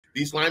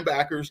These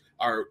linebackers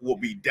will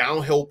be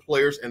downhill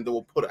players, and they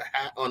will put a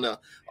hat on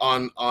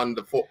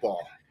the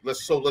football.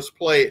 Let's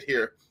play it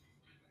here.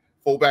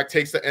 Fullback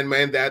takes the end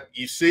man. That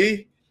you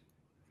see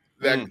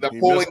that the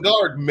pulling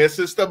guard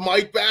misses the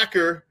Mike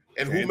backer,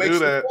 and who makes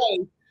the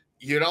play?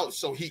 You know,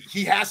 so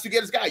he has to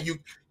get his guy.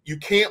 You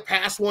can't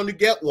pass one to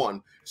get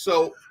one.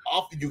 So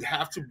often you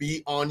have to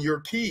be on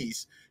your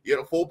keys. You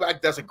know,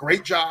 fullback does a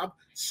great job.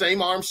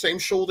 Same arm, same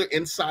shoulder,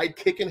 inside,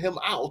 kicking him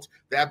out.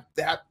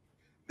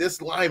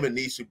 This lineman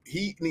needs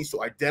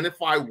to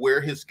identify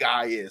where his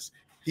guy is.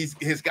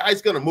 His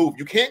guy's gonna move.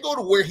 You can't go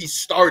to where he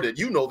started.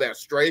 You know that,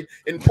 Stray.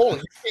 In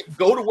Poland, you can't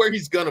go to where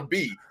he's gonna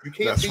be. You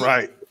can't. That's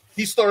right.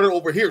 He started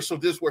over here, so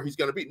this is where he's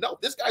gonna be. No,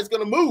 this guy's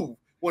gonna move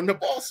when the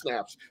ball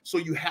snaps. So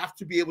you have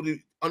to be able to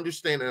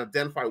understand and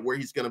identify where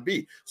he's going to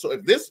be. So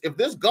if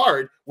this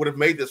guard would have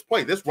made this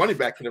play, this running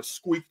back could have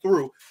squeaked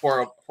through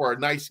for a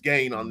nice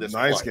gain on this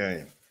play. Nice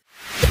game.